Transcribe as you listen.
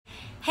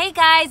Hey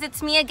guys,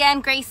 it's me again,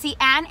 Gracie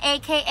Ann,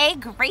 aka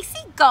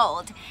Gracie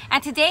Gold.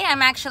 And today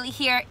I'm actually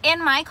here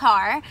in my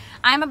car.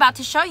 I'm about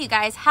to show you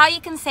guys how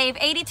you can save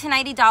 $80 to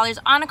 $90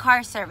 on a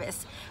car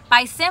service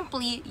by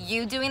simply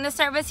you doing the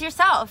service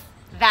yourself.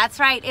 That's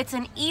right, it's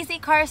an easy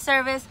car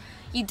service.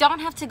 You don't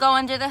have to go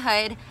under the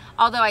hood,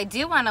 although I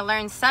do want to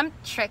learn some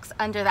tricks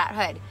under that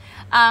hood.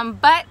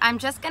 But I'm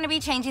just going to be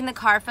changing the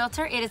car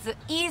filter. It is the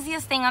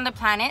easiest thing on the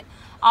planet.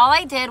 All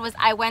I did was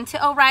I went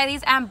to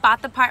O'Reilly's and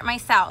bought the part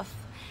myself.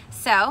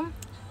 So,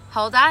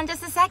 hold on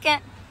just a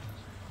second.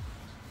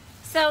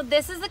 So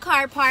this is the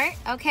car part,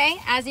 okay?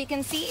 As you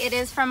can see, it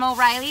is from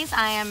O'Reilly's.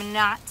 I am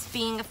not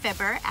being a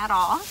fibber at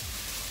all.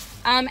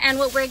 And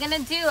what we're gonna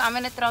do, I'm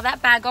gonna throw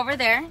that bag over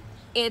there.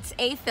 It's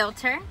a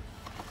filter.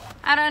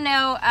 I don't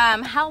know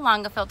how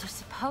long a filter's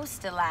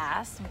supposed to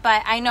last,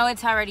 but I know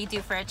it's already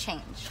due for a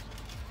change.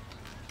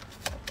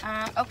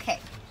 Okay,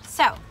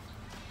 so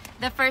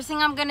the first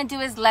thing I'm gonna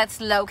do is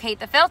let's locate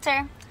the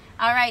filter.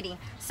 Alrighty,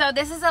 so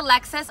this is a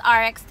Lexus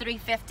RX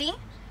 350.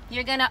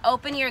 You're gonna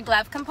open your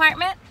glove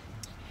compartment,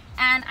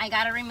 and I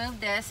gotta remove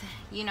this.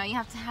 You know, you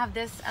have to have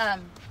this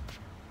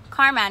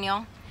car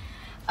manual.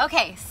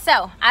 Okay,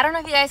 so I don't know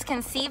if you guys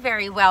can see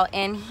very well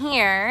in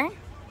here,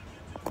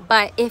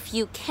 but if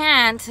you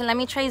can't, let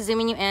me try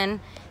zooming you in.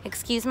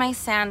 Excuse my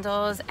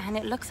sandals, and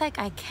it looks like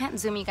I can't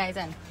zoom you guys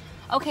in.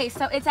 Okay,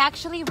 so it's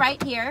actually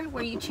right here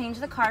where you change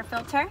the car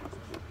filter.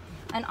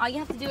 And all you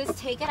have to do is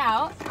take it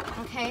out,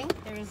 okay?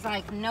 There's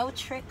like no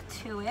trick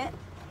to it,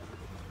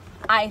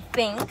 I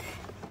think.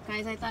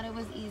 Guys, I thought it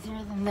was easier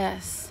than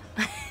this.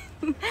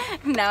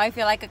 Now I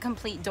feel like a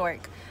complete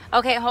dork.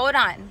 Okay, hold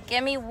on.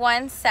 Give me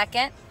 1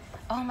 second.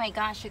 Oh my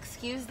gosh,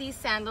 excuse these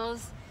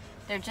sandals.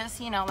 They're just,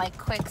 you know, like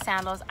quick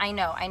sandals. I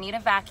know, I need a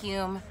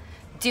vacuum.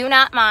 Do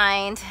not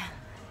mind.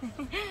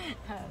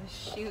 Oh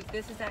shoot,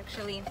 this is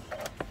actually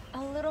a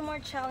little more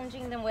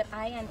challenging than what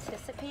I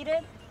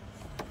anticipated.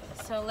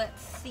 So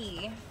let's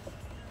see.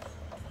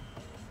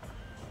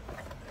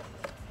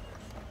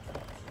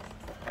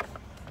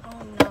 Oh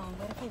no,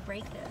 what if I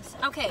break this?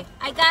 Okay,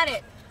 I got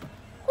it.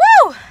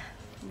 Woo!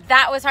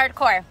 That was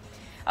hardcore.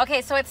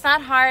 Okay, so it's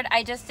not hard.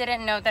 I just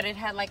didn't know that it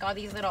had like all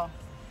these little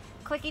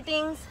clicky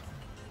things.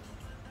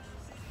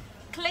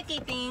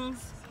 Clicky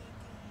things.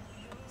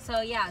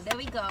 So yeah, there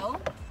we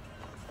go.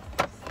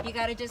 You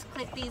gotta just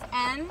click these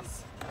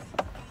ends.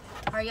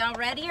 Are y'all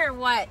ready or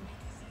what?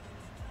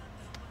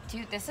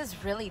 Dude, this is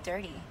really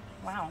dirty.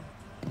 Wow.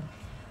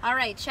 All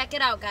right, check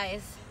it out,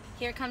 guys.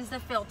 Here comes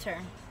the filter.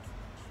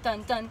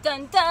 Dun, dun,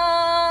 dun,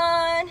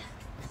 dun.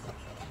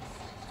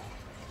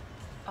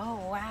 Oh,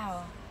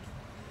 wow.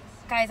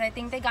 Guys, I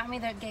think they gave me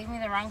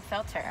the wrong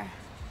filter.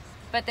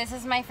 But this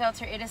is my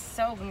filter. It is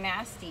so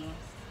nasty.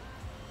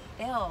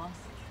 Ew.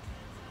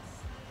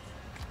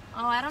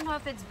 Oh, I don't know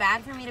if it's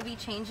bad for me to be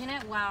changing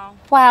it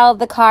while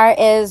the car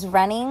is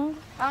running.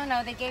 Oh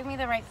no, they gave me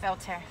the right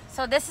filter.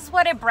 So this is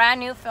what a brand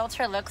new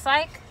filter looks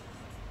like.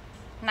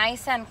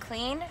 Nice and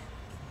clean.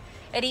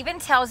 It even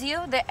tells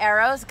you the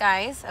arrows,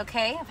 guys,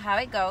 okay, of how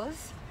it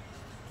goes.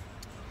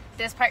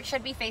 This part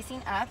should be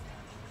facing up.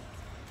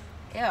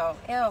 Ew,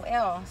 ew,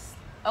 ew.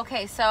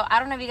 Okay, so I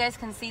don't know if you guys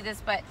can see this,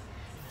 but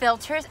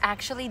filters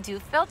actually do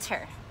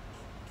filter.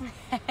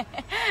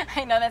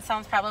 I know that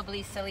sounds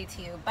probably silly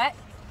to you, but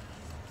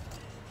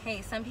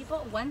hey, some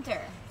people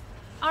wonder.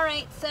 All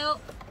right,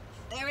 so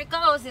there it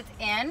goes, it's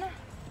in.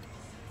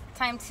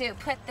 Time to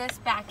put this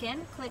back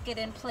in, click it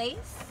in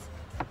place.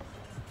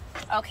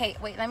 Okay,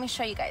 wait, let me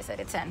show you guys that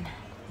it's in.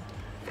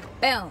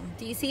 Boom,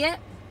 do you see it?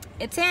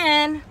 It's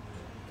in.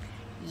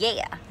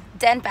 Yeah,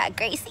 done by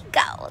Gracie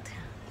Gold.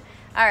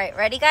 All right,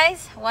 ready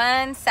guys?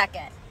 1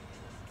 second.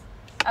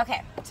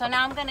 Okay, so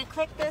now I'm gonna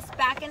click this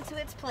back into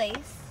its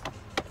place.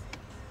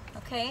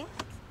 Okay.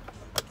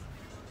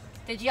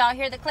 Did y'all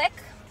hear the click?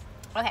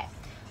 Okay,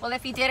 well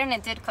if you didn't,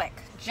 it did click,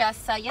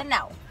 just so you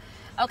know.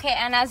 Okay,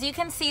 and as you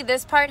can see,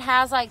 this part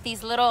has like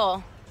these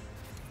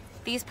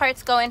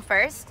parts go in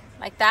first,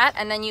 like that,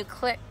 and then you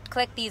click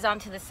these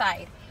onto the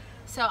side.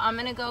 So I'm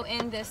gonna go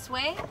in this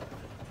way,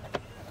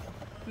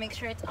 make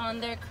sure it's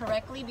on there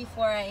correctly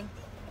before I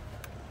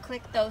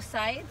click those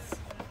sides.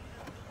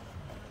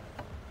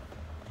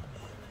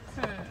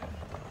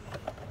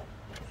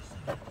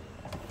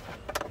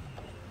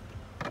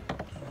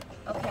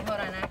 Okay, hold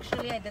on,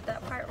 actually I did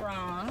that part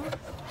wrong.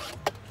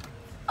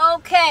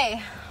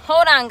 Okay,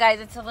 hold on guys,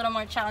 it's a little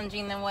more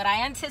challenging than what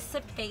I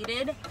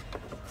anticipated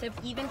to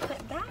even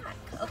put back.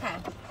 Okay,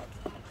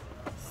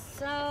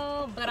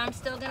 so, but I'm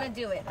still gonna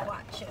do it.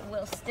 Watch, it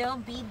will still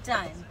be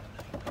done.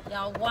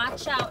 Y'all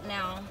watch out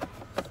now.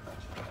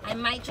 I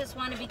might just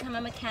want to become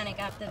a mechanic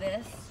after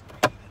this.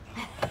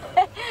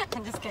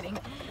 I'm just kidding.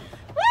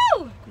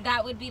 Woo!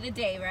 That would be the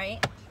day,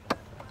 right?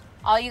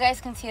 All you guys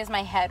can see is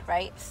my head,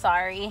 right?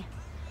 Sorry.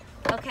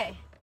 Okay.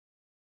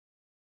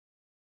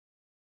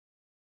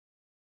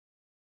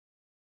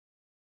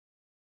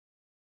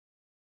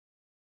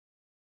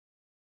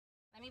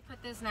 Let me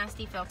put this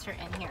nasty filter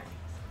in here.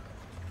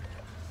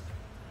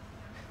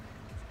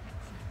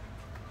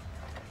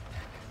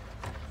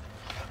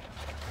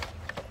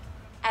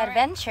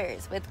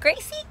 Adventures with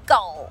Gracie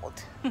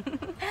Gold.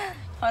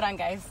 Hold on,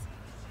 guys.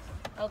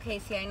 Okay,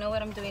 see, I know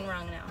what I'm doing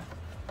wrong now.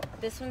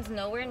 This one's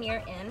nowhere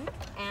near in,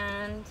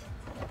 and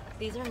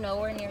these are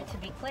nowhere near to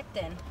be clicked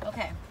in.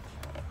 Okay.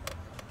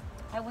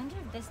 I wonder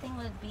if this thing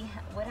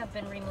would have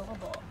been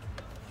removable.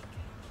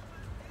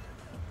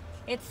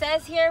 It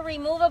says here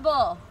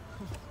removable.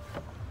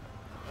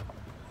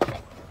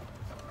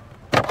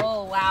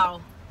 Oh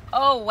wow.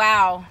 Oh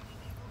wow.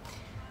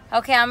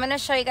 Okay, I'm gonna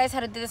show you guys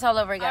how to do this all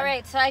over again. All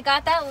right, so I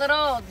got that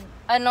little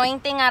annoying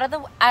thing out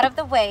of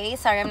the way.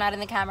 Sorry, I'm not in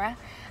the camera.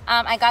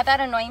 I got that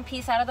annoying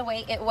piece out of the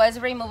way. It was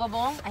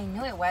removable. I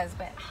knew it was,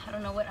 but I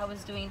don't know what I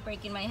was doing,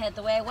 breaking my head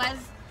the way I was.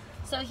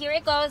 So here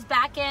it goes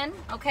back in.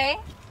 Okay,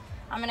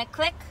 I'm gonna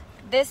click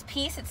this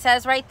piece. It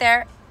says right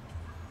there,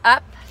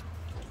 up.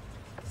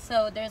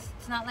 So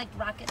it's not like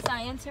rocket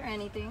science or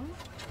anything.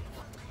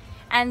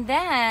 And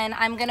then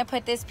I'm gonna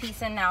put this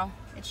piece in now.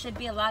 It should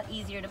be a lot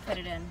easier to put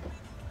it in.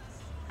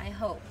 I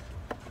hope.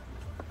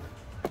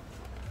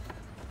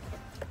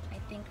 I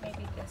think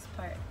maybe this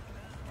part.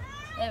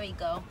 There we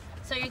go.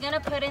 So you're gonna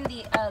put in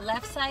the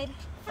left side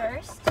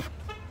first.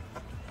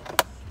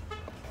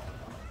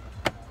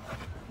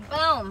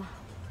 Boom,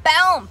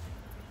 boom,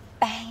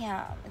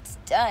 bam, it's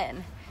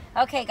done.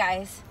 Okay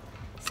guys,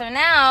 so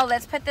now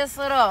let's put this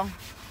little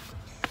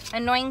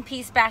annoying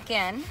piece back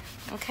in,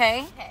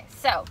 okay? Okay,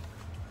 so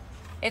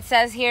it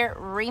says here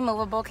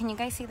removable. Can you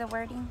guys see the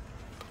wording?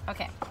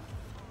 Okay.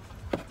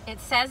 It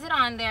says it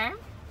on there.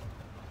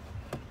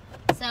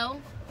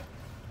 So,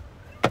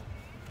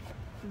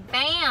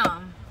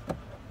 bam.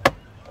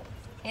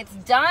 It's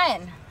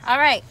done. All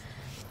right.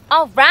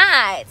 All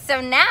right.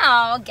 So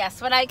now,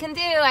 guess what I can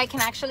do? I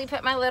can actually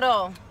put my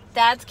little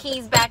dad's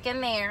keys back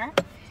in there.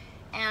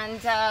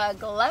 And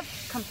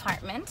glove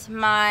compartment.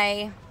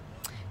 My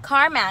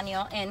car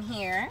manual in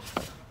here.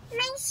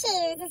 My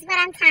shoes is what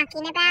I'm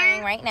talking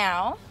about. Right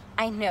now.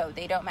 I know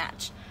they don't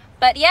match.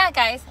 But yeah,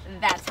 guys,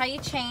 that's how you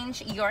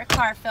change your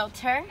car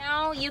filter.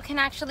 Now you can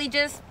actually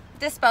just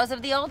dispose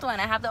of the old one.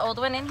 I have the old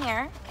one in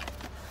here.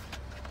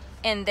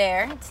 In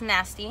there. It's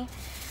nasty.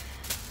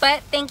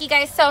 But thank you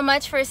guys so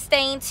much for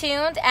staying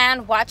tuned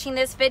and watching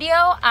this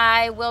video.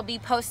 I will be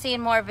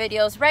posting more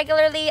videos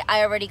regularly.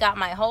 I already got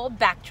my whole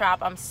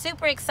backdrop. I'm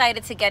super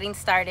excited to getting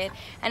started.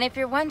 And if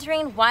you're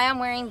wondering why I'm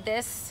wearing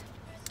this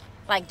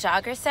like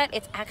jogger set,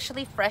 it's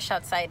actually fresh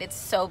outside. It's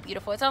so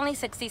beautiful. It's only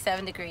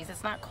 67 degrees.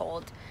 It's not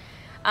cold.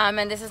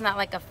 And this is not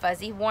like a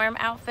fuzzy warm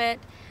outfit.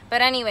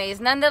 But anyways,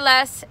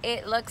 nonetheless,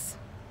 it looks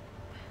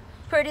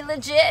pretty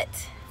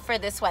legit for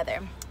this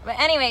weather. But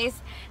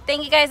anyways,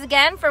 thank you guys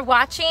again for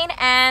watching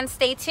and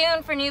stay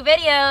tuned for new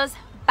videos.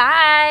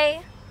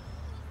 Bye.